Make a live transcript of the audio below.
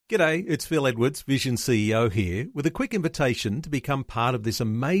G'day, it's Phil Edwards, Vision CEO here, with a quick invitation to become part of this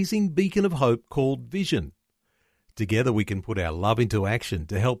amazing beacon of hope called Vision. Together we can put our love into action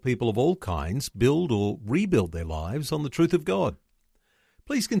to help people of all kinds build or rebuild their lives on the truth of God.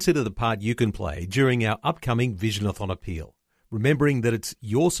 Please consider the part you can play during our upcoming Visionathon appeal, remembering that it's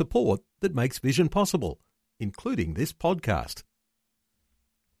your support that makes Vision possible, including this podcast.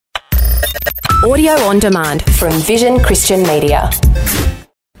 Audio on demand from Vision Christian Media.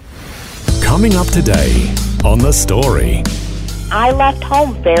 Coming up today on The Story. I left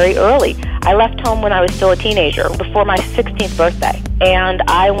home very early. I left home when I was still a teenager, before my 16th birthday. And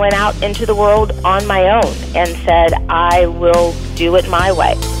I went out into the world on my own and said, I will do it my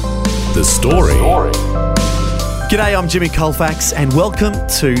way. The Story. G'day, I'm Jimmy Colfax and welcome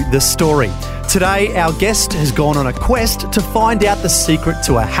to The Story. Today, our guest has gone on a quest to find out the secret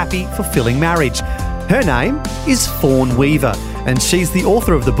to a happy, fulfilling marriage. Her name is Fawn Weaver, and she's the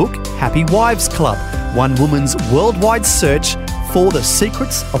author of the book Happy Wives Club, one woman's worldwide search for the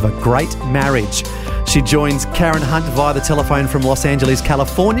secrets of a great marriage. She joins Karen Hunt via the telephone from Los Angeles,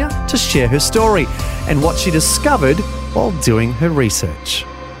 California, to share her story and what she discovered while doing her research.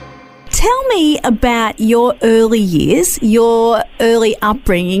 Tell me about your early years, your early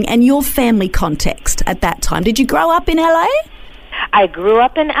upbringing and your family context at that time. Did you grow up in LA? I grew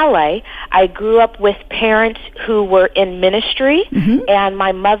up in LA. I grew up with parents who were in ministry, and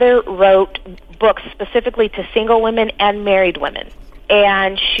my mother wrote books specifically to single women and married women.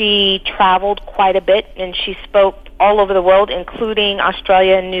 And she traveled quite a bit, and she spoke all over the world, including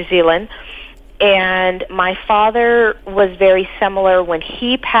Australia and New Zealand. And my father was very similar. When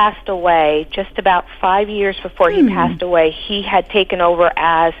he passed away, just about 5 years before he passed away, he had taken over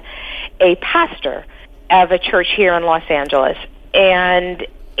as a pastor of a church here in Los Angeles. And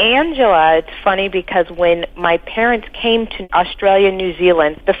Angela, it's funny because when my parents came to Australia and New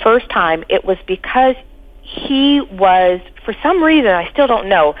Zealand the first time, it was because he was, for some reason, I still don't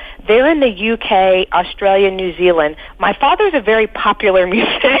know, they're in the UK, Australia, New Zealand. My father's a very popular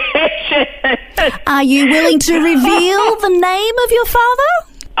musician. Are you willing to reveal the name of your father?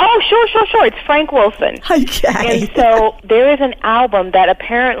 Oh, sure. It's Frank Wilson. Okay. And so there is an album that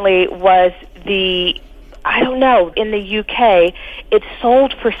apparently was in the UK, it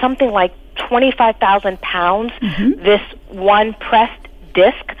sold for something like 25,000 pounds, this one pressed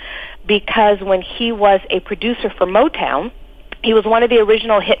disc, because when he was a producer for Motown, he was one of the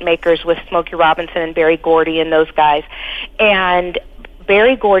original hit makers with Smokey Robinson and Berry Gordy and those guys. And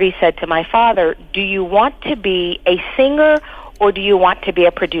Berry Gordy said to my father, do you want to be a singer or do you want to be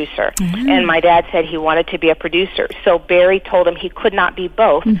a producer? And my dad said he wanted to be a producer. So Barry told him he could not be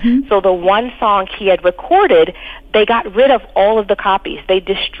both. So the one song he had recorded, they got rid of all of the copies. They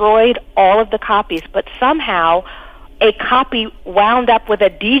destroyed all of the copies, but somehow a copy wound up with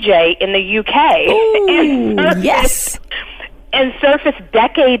a DJ in the UK. Ooh, yes. And surfaced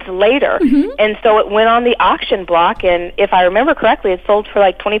decades later. And so it went on the auction block, and if I remember correctly, it sold for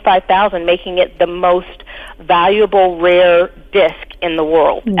like $25,000, making it the most valuable rare disc in the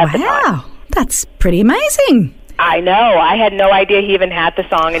world at the time. Wow, that's pretty amazing. I know. I had no idea he even had the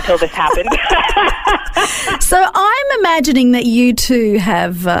song until this happened. So I'm imagining that you two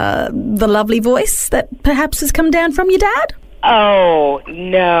have the lovely voice that perhaps has come down from your dad? Oh,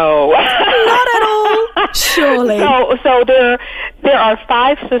 no. Not at all, surely. So there are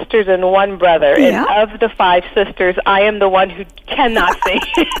 5 sisters and 1 brother, and of the 5 sisters, I am the one who cannot sing.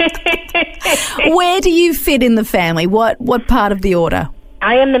 Where do you fit in the family? What part of the order?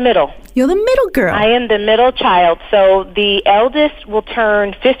 I am the middle. You're the middle girl. I am the middle child. So the eldest will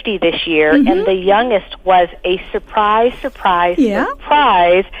turn 50 this year, and the youngest was a surprise.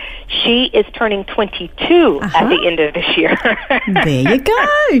 She is turning 22 at the end of this year. There you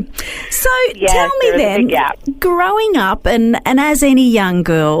go. So tell me then, growing up, and as any young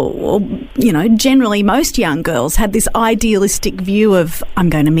girl, or, generally most young girls had this idealistic view of, I'm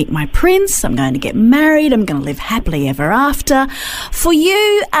going to meet my prince, I'm going to get married, I'm going to live happily ever after. For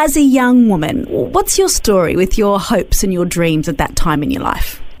you as a young woman, what's your story with your hopes and your dreams at that time in your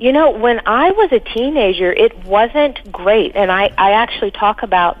life? When I was a teenager, it wasn't great, and I actually talk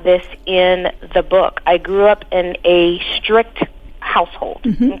about this in the book. I grew up in a strict household,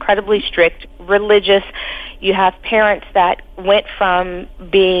 incredibly strict, religious. You have parents that went from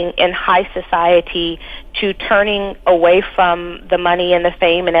being in high society to turning away from the money and the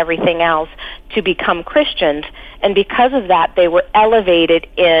fame and everything else to become Christians. And because of that, they were elevated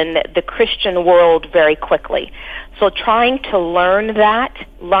in the Christian world very quickly. So trying to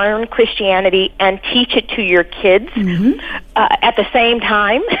learn Christianity and teach it to your kids at the same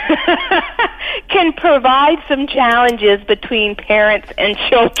time can provide some challenges between parents and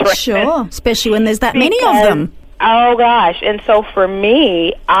children. Sure, especially when there's that many of them. Oh, gosh. And so for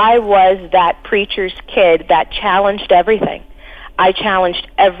me, I was that preacher's kid that challenged everything. I challenged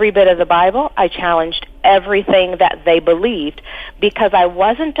every bit of the Bible. I challenged everything that they believed, because I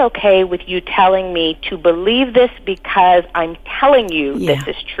wasn't okay with you telling me to believe this because I'm telling you this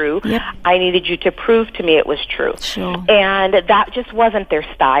is true. Yep. I needed you to prove to me it was true. Sure. And that just wasn't their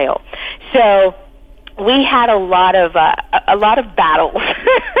style. So we had a lot of battles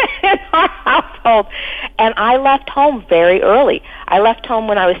in our household, and I left home very early. I left home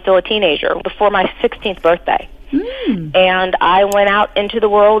when I was still a teenager, before my 16th birthday. And I went out into the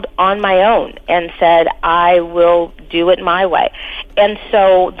world on my own and said, I will do it my way. And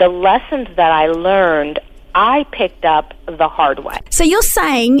so the lessons that I learned, I picked up the hard way. So you're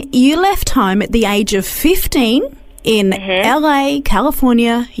saying you left home at the age of 15 in LA,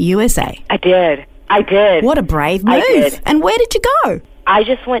 California, USA. I did. What a brave move. I did. And where did you go? I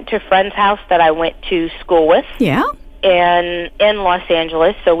just went to a friend's house that I went to school with. Yeah. In Los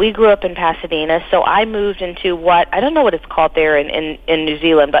Angeles. So we grew up in Pasadena. So I moved into what, I don't know what it's called there in New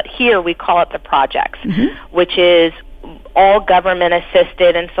Zealand, but here we call it the projects, which is all government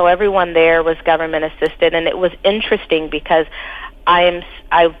assisted. And so everyone there was government assisted. And it was interesting because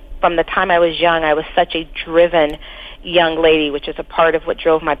from the time I was young, I was such a driven young lady, which is a part of what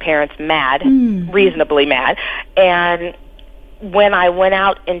drove my parents mad, reasonably mad. And when I went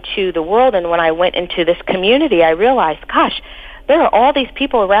out into the world and when I went into this community, I realized, gosh, there are all these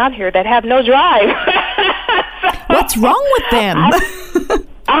people around here that have no drive. What's wrong with them?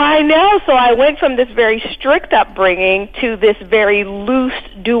 I know. So I went from this very strict upbringing to this very loose,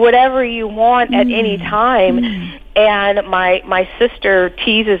 do whatever you want at any time. And my sister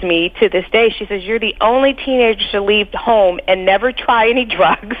teases me to this day. She says, you're the only teenager to leave home and never try any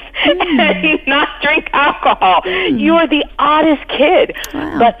drugs and not drink alcohol. You are the oddest kid.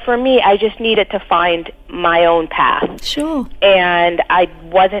 Wow. But for me, I just needed to find my own path. Sure. And I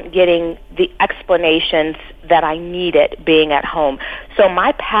wasn't getting the explanations that I needed being at home. So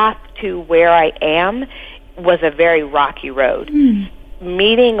my path to where I am was a very rocky road.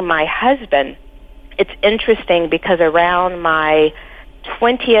 Meeting my husband, it's interesting because around my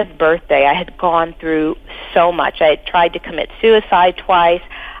 20th birthday, I had gone through so much. I had tried to commit suicide twice.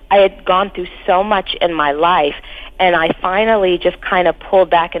 I had gone through so much in my life, and I finally just kind of pulled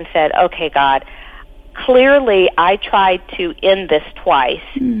back and said, okay, God, clearly I tried to end this twice.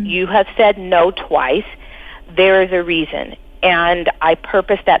 You have said no twice. There is a reason. And I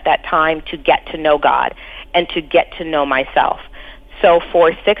purposed at that time to get to know God and to get to know myself. So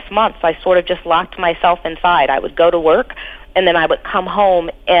for 6 months, I sort of just locked myself inside. I would go to work, and then I would come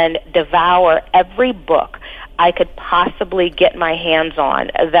home and devour every book I could possibly get my hands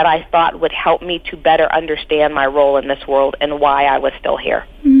on that I thought would help me to better understand my role in this world and why I was still here.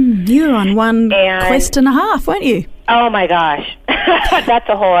 You were on one quest and a half, weren't you? Oh, my gosh. That's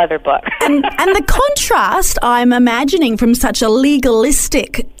a whole other book. and the contrast, I'm imagining, from such a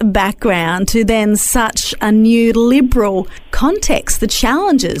legalistic background to then such a new liberal context, the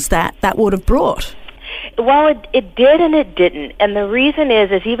challenges that would have brought. Well, it did and it didn't. And the reason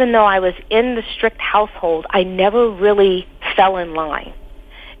is even though I was in the strict household, I never really fell in line.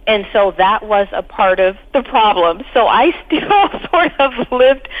 And so that was a part of the problem. So I still sort of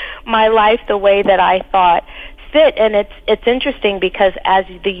lived my life the way that I thought fit. And it's interesting because as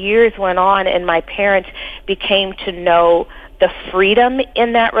the years went on and my parents became to know the freedom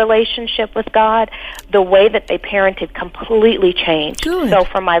in that relationship with God, the way that they parented completely changed. Good. So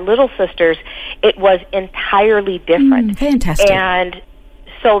for my little sisters, it was entirely different. Fantastic. And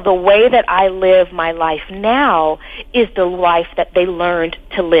so the way that I live my life now is the life that they learned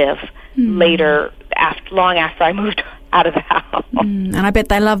to live later, long after I moved out of the house. And I bet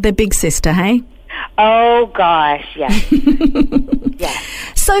they love their big sister, hey? Oh, gosh, yes. Yes.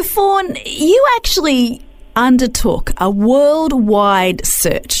 So, Fawn, you actually undertook a worldwide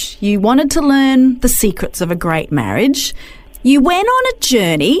search. You wanted to learn the secrets of a great marriage. You went on a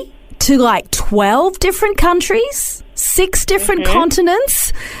journey to like 12 different countries, 6 different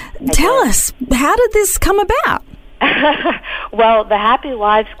continents. Tell us, how did this come about? Well, the Happy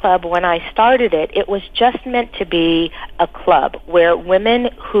Wives Club, when I started it, it was just meant to be a club where women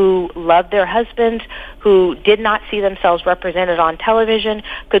who loved their husbands, who did not see themselves represented on television,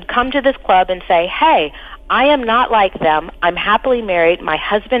 could come to this club and say, hey, I am not like them. I'm happily married. My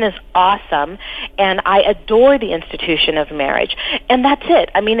husband is awesome, and I adore the institution of marriage. And that's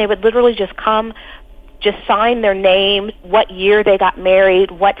it. I mean, they would literally just come, just sign their name, what year they got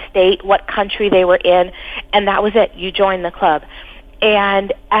married, what state, what country they were in, and that was it. You joined the club.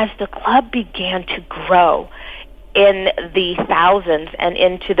 And as the club began to grow in the thousands and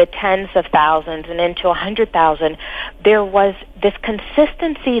into the tens of thousands and into 100,000, there was this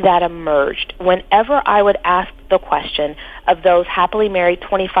consistency that emerged whenever I would ask the question of those happily married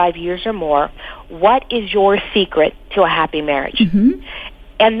 25 years or more, what is your secret to a happy marriage? Mm-hmm.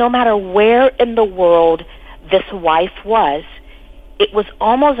 And no matter where in the world this wife was, it was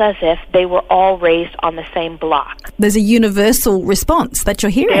almost as if they were all raised on the same block. There's a universal response that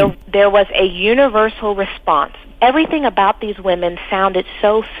you're hearing. There was a universal response. Everything about these women sounded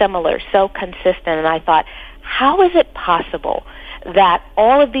so similar, so consistent, and I thought, how is it possible that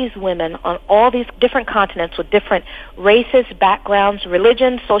all of these women on all these different continents with different races, backgrounds,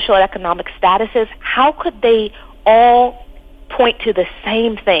 religions, social and economic statuses, how could they all point to the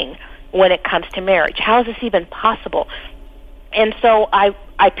same thing when it comes to marriage? How is this even possible? And so I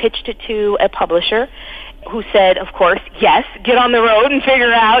pitched it to a publisher who said, of course, yes, get on the road and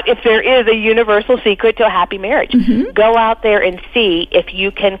figure out if there is a universal secret to a happy marriage. Mm-hmm. Go out there and see if you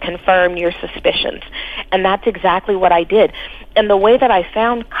can confirm your suspicions. And that's exactly what I did. And the way that I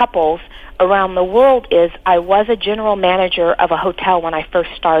found couples around the world is I was a general manager of a hotel when I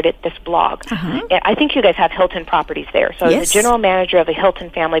first started this blog. Uh-huh. I think you guys have Hilton properties there. So yes. I was a general manager of a Hilton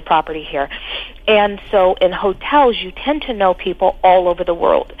family property here. And so in hotels, you tend to know people all over the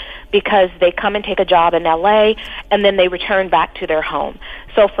world because they come and take a job in L.A. and then they return back to their home.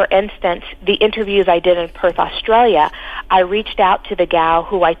 So for instance, the interviews I did in Perth, Australia, I reached out to the gal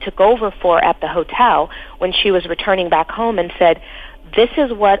who I took over for at the hotel when she was returning back home and said, this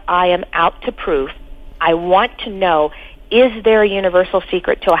is what I am out to prove. I want to know, is there a universal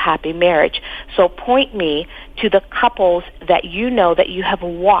secret to a happy marriage? So point me to the couples that you know that you have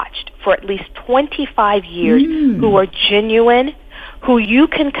watched for at least 25 years who are genuine, who you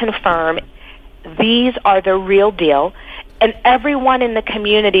can confirm these are the real deal. And everyone in the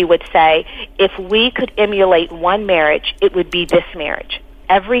community would say, if we could emulate one marriage, it would be this marriage.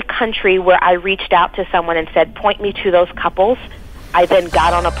 Every country where I reached out to someone and said, point me to those couples, I then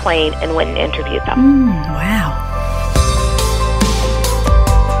got on a plane and went and interviewed them. Wow.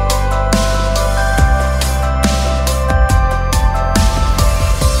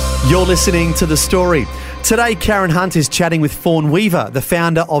 You're listening to The Story. Today, Karen Hunt is chatting with Fawn Weaver, the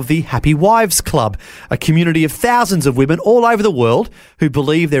founder of the Happy Wives Club, a community of thousands of women all over the world who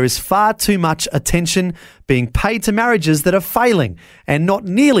believe there is far too much attention being paid to marriages that are failing and not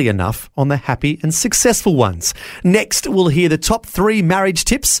nearly enough on the happy and successful ones. Next, we'll hear the top 3 marriage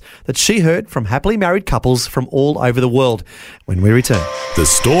tips that she heard from happily married couples from all over the world when we return. The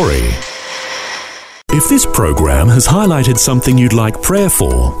Story. If this program has highlighted something you'd like prayer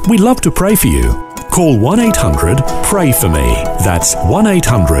for, we'd love to pray for you. Call 1-800-PRAY-FOR-ME. That's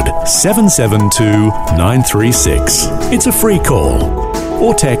 1-800-772-936. It's a free call.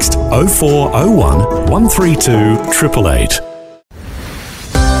 Or text 0401 132 888.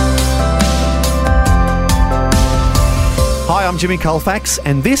 Hi, I'm Jimmy Colfax,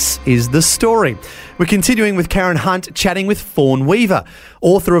 and this is The Story. We're continuing with Karen Hunt chatting with Fawn Weaver,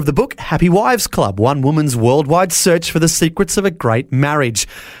 author of the book Happy Wives Club, One Woman's Worldwide Search for the Secrets of a Great Marriage.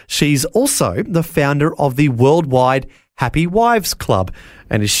 She's also the founder of the worldwide Happy Wives Club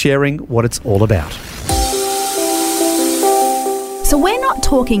and is sharing what it's all about. So we're not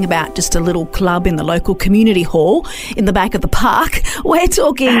talking about just a little club in the local community hall in the back of the park. We're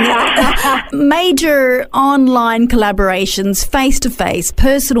talking major online collaborations, face-to-face,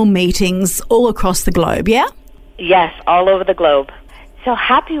 personal meetings all across the globe, yeah? Yes, all over the globe. So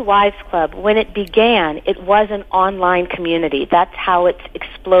Happy Wives Club, when it began, it was an online community. That's how it's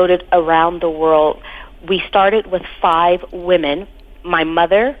exploded around the world. We started with 5 women, my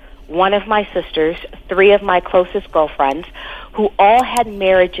mother, one of my sisters, 3 of my closest girlfriends, who all had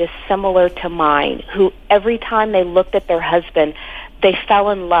marriages similar to mine, who every time they looked at their husband, they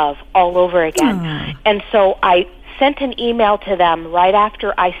fell in love all over again. And so I sent an email to them right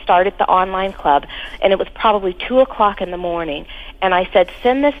after I started the online club, and it was probably 2 o'clock in the morning, and I said,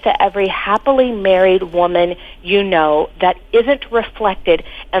 send this to every happily married woman you know that isn't reflected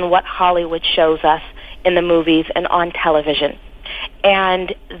in what Hollywood shows us in the movies and on television.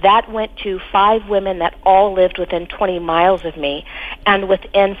 And that went to 5 women that all lived within 20 miles of me. And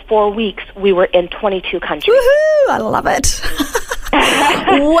within 4 weeks, we were in 22 countries. Woohoo! I love it.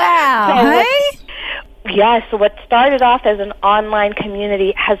 Wow. So hey? Yes, so what started off as an online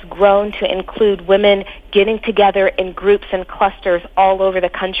community has grown to include women getting together in groups and clusters all over the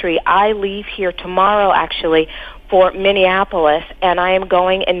country. I leave here tomorrow, actually, for Minneapolis, and I am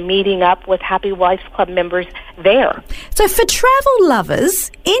going and meeting up with Happy Wives Club members there. So for travel lovers,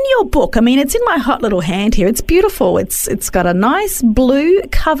 in your book, I mean, it's in my hot little hand here. It's beautiful. It's got a nice blue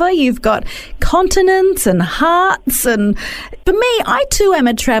cover. You've got continents and hearts. And for me, I too am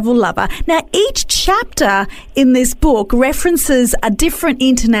a travel lover. Now, each chapter in this book references a different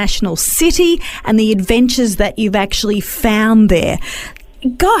international city and the adventures that you've actually found there.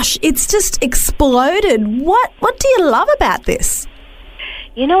 Gosh, it's just exploded. What do you love about this?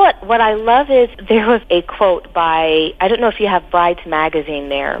 You know what I love is there was a quote by, I don't know if you have Brides Magazine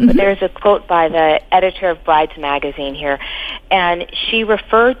there, but there's a quote by the editor of Brides Magazine here, and she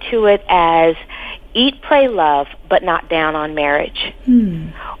referred to it as eat, pray, love, but not down on marriage.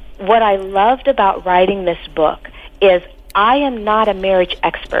 What I loved about writing this book is I am not a marriage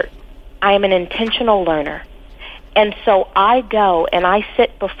expert. I am an intentional learner. And so I go and I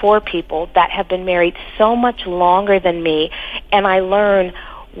sit before people that have been married so much longer than me, and I learn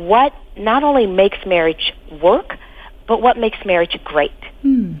what not only makes marriage work, but what makes marriage great.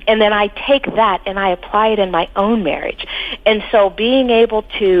 And then I take that and I apply it in my own marriage. And so being able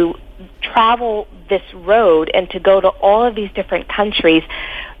to travel this road and to go to all of these different countries,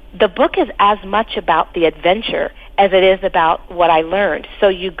 the book is as much about the adventure as it is about what I learned. So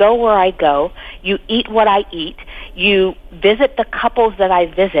you go where I go, you eat what I eat, you visit the couples that I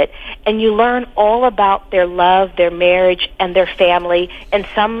visit, and you learn all about their love, their marriage, and their family. In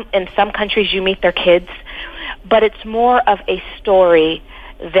some countries you meet their kids, but it's more of a story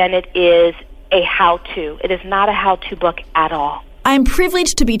than it is a how-to. It is not a how-to book at all. I'm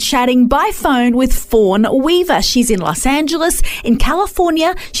privileged to be chatting by phone with Fawn Weaver. She's in Los Angeles, in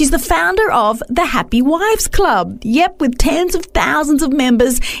California. She's the founder of the Happy Wives Club. Yep, with tens of thousands of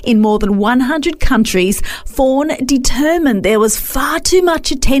members in more than 100 countries, Fawn determined there was far too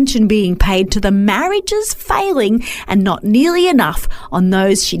much attention being paid to the marriages failing and not nearly enough on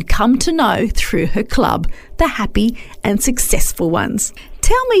those she'd come to know through her club, the happy and successful ones.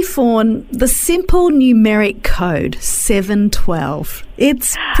 Tell me, Fawn, the simple numeric code 712.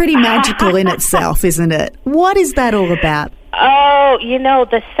 It's pretty magical in itself, isn't it? What is that all about? Oh,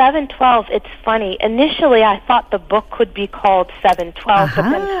 the 712, it's funny. Initially, I thought the book would be called 712, but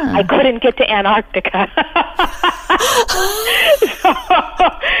then I couldn't get to Antarctica. So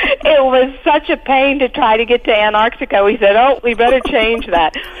it was such a pain to try to get to Antarctica. We said, we better change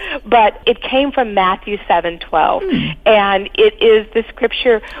that. But it came from Matthew 7:12, and it is the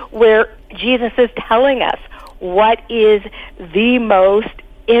scripture where Jesus is telling us what is the most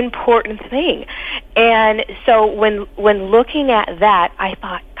important thing. And so when looking at that, I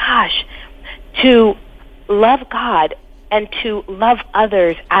thought, gosh, to love God and to love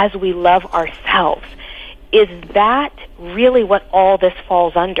others as we love ourselves, is that really what all this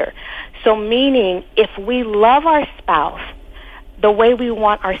falls under? So meaning, if we love our spouse the way we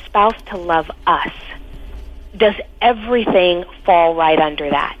want our spouse to love us, does everything fall right under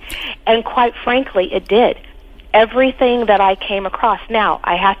that? And quite frankly, it did. Everything that I came across. Now,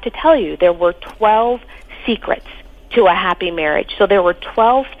 I have to tell you, there were 12 secrets to a happy marriage. So there were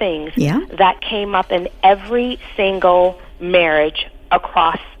 12 things that came up in every single marriage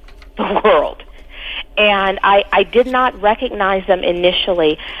across the world. And I did not recognize them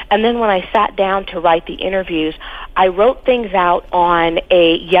initially. And then when I sat down to write the interviews, I wrote things out on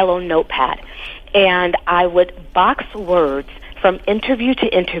a yellow notepad. And I would box words from interview to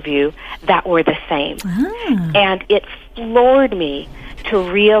interview that were the same. And it floored me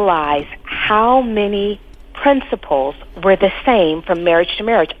to realize how many principles were the same from marriage to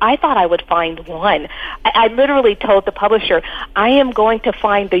marriage. I thought I would find one. I literally told the publisher, I am going to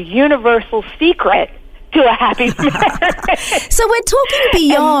find the universal secret to a happy marriage. So we're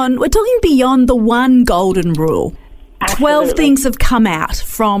talking beyond the one golden rule. Absolutely. 12 things have come out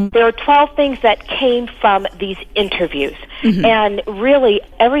from... There are 12 things that came from these interviews. And really,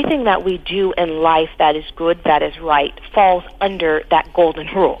 everything that we do in life that is good, that is right, falls under that golden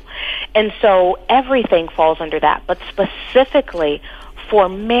rule. And so everything falls under that. But specifically for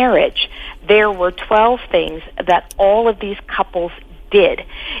marriage, there were 12 things that all of these couples did.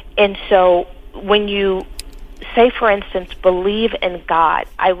 And so when you say, for instance, believe in God,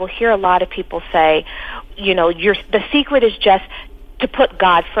 I will hear a lot of people say, the secret is just to put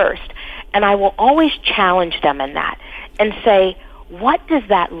God first. And I will always challenge them in that and say, what does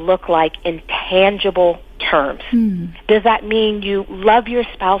that look like in tangible terms? Does that mean you love your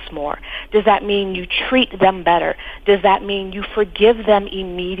spouse more? Does that mean you treat them better? Does that mean you forgive them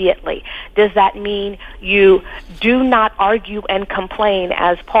immediately? Does that mean you do not argue and complain,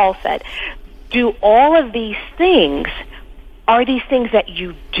 as Paul said? Do all of these things, are these things that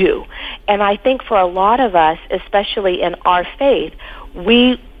you do? And I think for a lot of us, especially in our faith,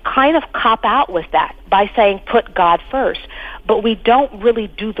 we kind of cop out with that by saying put God first, but we don't really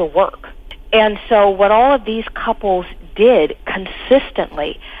do the work. And so what all of these couples did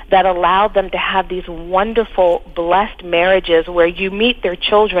consistently that allowed them to have these wonderful, blessed marriages where you meet their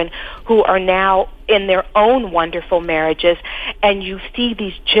children who are now in their own wonderful marriages, and you see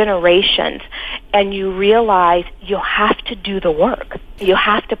these generations, and you realize you have to do the work. You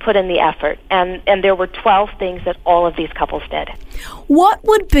have to put in the effort. And there were 12 things that all of these couples did. What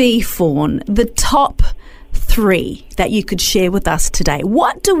would be, Fawn, the top 3 that you could share with us today?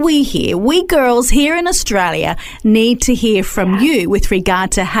 What do we girls here in Australia, need to hear from you with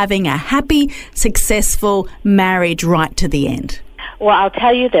regard to having a happy, successful marriage right to the end? Well, I'll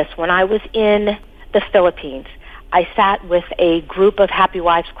tell you this. When I was in the Philippines, I sat with a group of Happy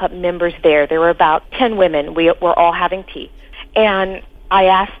Wives Club members there. There were about 10 women. We were all having tea. And I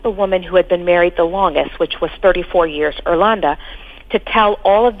asked the woman who had been married the longest, which was 34 years, Irlanda, to tell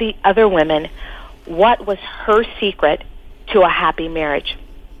all of the other women what was her secret to a happy marriage.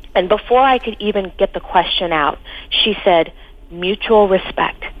 And before I could even get the question out, she said, mutual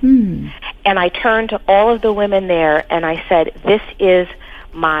respect. And I turned to all of the women there and I said, this is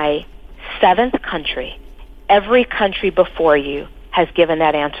my 7th country. Every country before you has given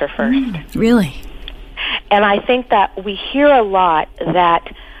that answer first. Really? And I think that we hear a lot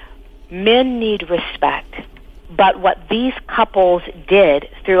that men need respect. But what these couples did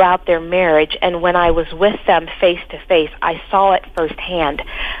throughout their marriage, and when I was with them face to face, I saw it firsthand.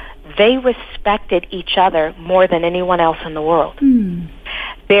 They respected each other more than anyone else in the world.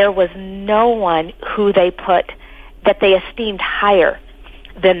 There was no one who they esteemed higher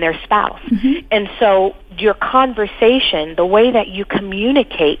than their spouse. And so your conversation, the way that you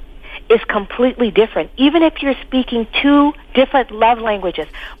communicate, is completely different. Even if you're speaking 2 different love languages.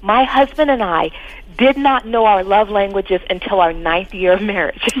 My husband and I did not know our love languages until our 9th year of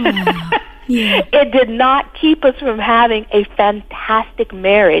marriage. It did not keep us from having a fantastic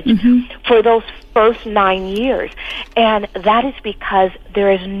marriage for those first 9 years. And that is because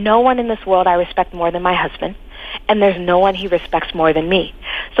there is no one in this world I respect more than my husband, and there's no one he respects more than me.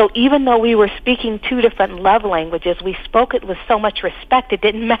 So even though we were speaking 2 different love languages, we spoke it with so much respect it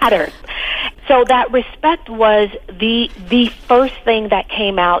didn't matter. So that respect was the first thing that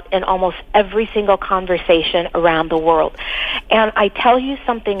came out in almost every single conversation around the world. And I tell you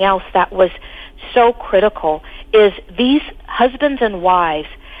something else that was so critical is these husbands and wives,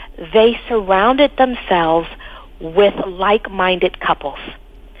 they surrounded themselves with like-minded couples.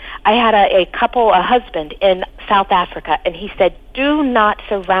 I had a husband in South Africa, and he said, do not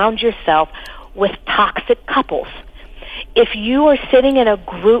surround yourself with toxic couples. If you are sitting in a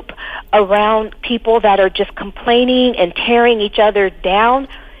group around people that are just complaining and tearing each other down,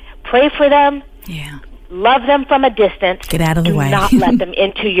 pray for them. Love them from a distance. Get out of the way. Do not let them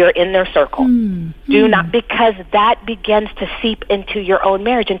into your inner circle. Do not, because that begins to seep into your own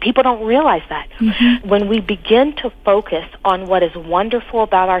marriage, and people don't realize that. When we begin to focus on what is wonderful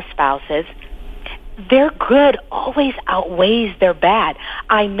about our spouses, their good always outweighs their bad.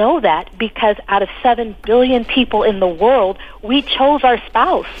 I know that because out of 7 billion people in the world, we chose our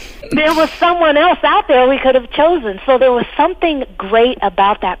spouse. There was someone else out there we could have chosen. So there was something great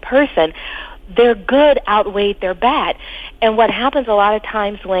about that person. Their good outweighed their bad. And what happens a lot of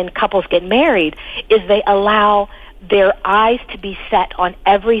times when couples get married is they allow their eyes to be set on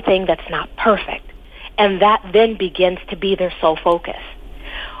everything that's not perfect. And that then begins to be their sole focus.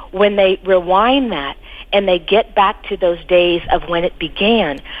 When they rewind that and they get back to those days of when it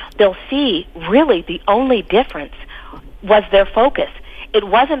began, they'll see really the only difference was their focus. It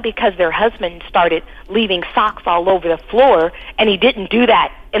wasn't because their husband started leaving socks all over the floor, and he didn't do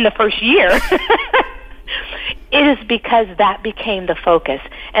that in the first year. It is because that became the focus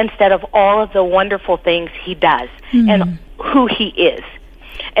instead of all of the wonderful things he does and who he is.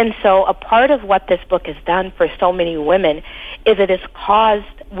 And so a part of what this book has done for so many women is it has caused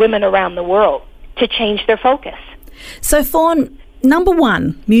women around the world to change their focus. So, Fawn, number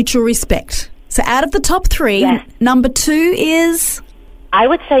 1, mutual respect. So out of the top 3, yes. Number 2 is? I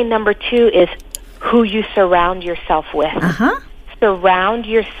would say number 2 is who you surround yourself with. Surround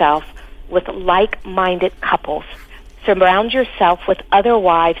yourself with like-minded couples. Surround yourself with other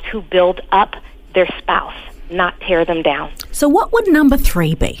wives who build up their spouse. not tear them down. So what would number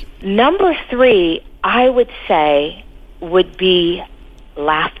 3 be? Number 3, I would say, would be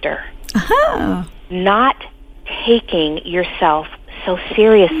laughter. Uh-huh. Not taking yourself so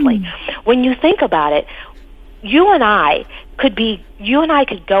seriously. When you think about it, you and I could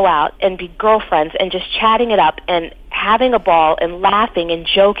go out and be girlfriends and just chatting it up and having a ball and laughing and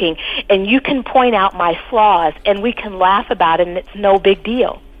joking, and you can point out my flaws and we can laugh about it and it's no big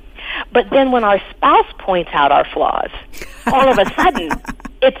deal. But then when our spouse points out our flaws, all of a sudden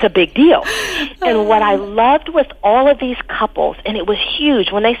it's a big deal. And what I loved with all of these couples, and it was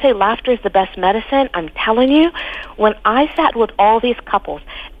huge, when they say laughter is the best medicine, I'm telling you, when I sat with all these couples,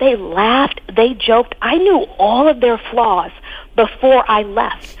 they laughed, they joked. I knew all of their flaws before I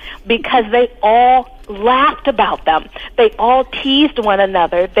left because they all laughed about them. They all teased one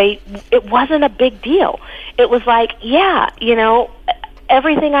another. It wasn't a big deal. It was like, yeah,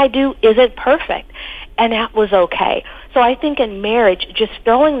 everything I do isn't perfect, and that was okay. So I think in marriage, just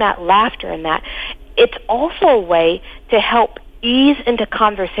throwing that laughter in that, it's also a way to help ease into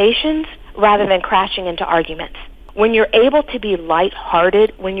conversations rather than crashing into arguments. When you're able to be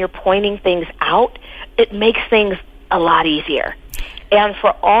lighthearted, when you're pointing things out, it makes things a lot easier. And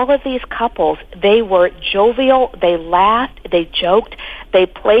for all of these couples, they were jovial, they laughed, they joked, they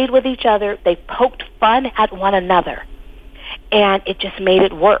played with each other, they poked fun at one another. And it just made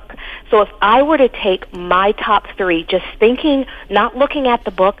it work. So if I were to take my top 3, just thinking, not looking at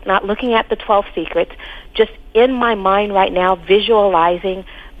the book, not looking at the 12 Secrets, just in my mind right now, visualizing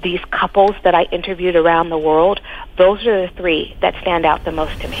these couples that I interviewed around the world, those are the 3 that stand out the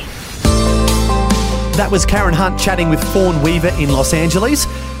most to me. That was Karen Hunt chatting with Fawn Weaver in Los Angeles.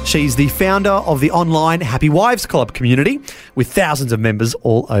 She's the founder of the online Happy Wives Club community with thousands of members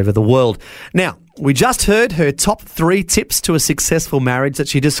all over the world. Now, we just heard her top 3 tips to a successful marriage that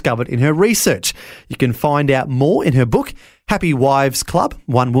she discovered in her research. You can find out more in her book, Happy Wives Club,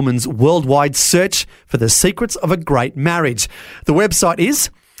 one woman's worldwide search for the secrets of a great marriage. The website is,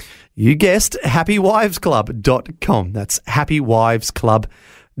 you guessed, happywivesclub.com. That's happywivesclub.com.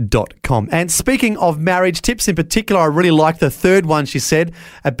 And speaking of marriage tips in particular, I really like the 3rd one she said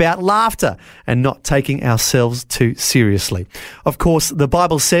about laughter and not taking ourselves too seriously. Of course, the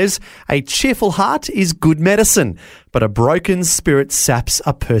Bible says a cheerful heart is good medicine, but a broken spirit saps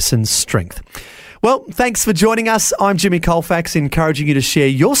a person's strength. Well, thanks for joining us. I'm Jimmy Colfax, encouraging you to share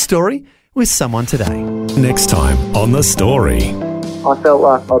your story with someone today. Next time on The Story. I felt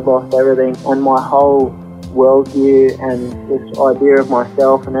like I'd lost everything, and my whole worldview and this idea of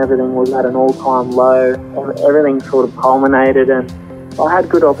myself and everything was at an all-time low. Everything sort of culminated, and I had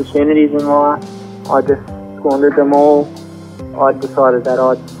good opportunities in life. I just squandered them all. I decided that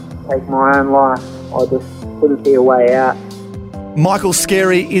I'd take my own life. I just couldn't see a way out. Michael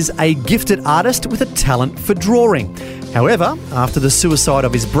Scarey is a gifted artist with a talent for drawing. However, after the suicide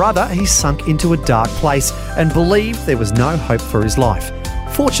of his brother, he sunk into a dark place and believed there was no hope for his life.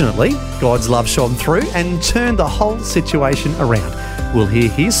 Fortunately, God's love shone through and turned the whole situation around. We'll hear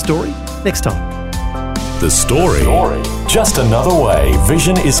his story next time. The Story. Just another way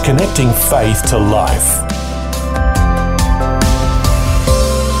Vision is connecting faith to life.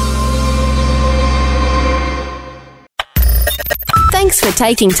 Thanks for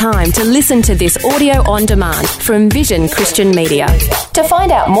taking time to listen to this audio on demand from Vision Christian Media. To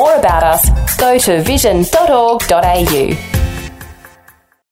find out more about us, go to vision.org.au.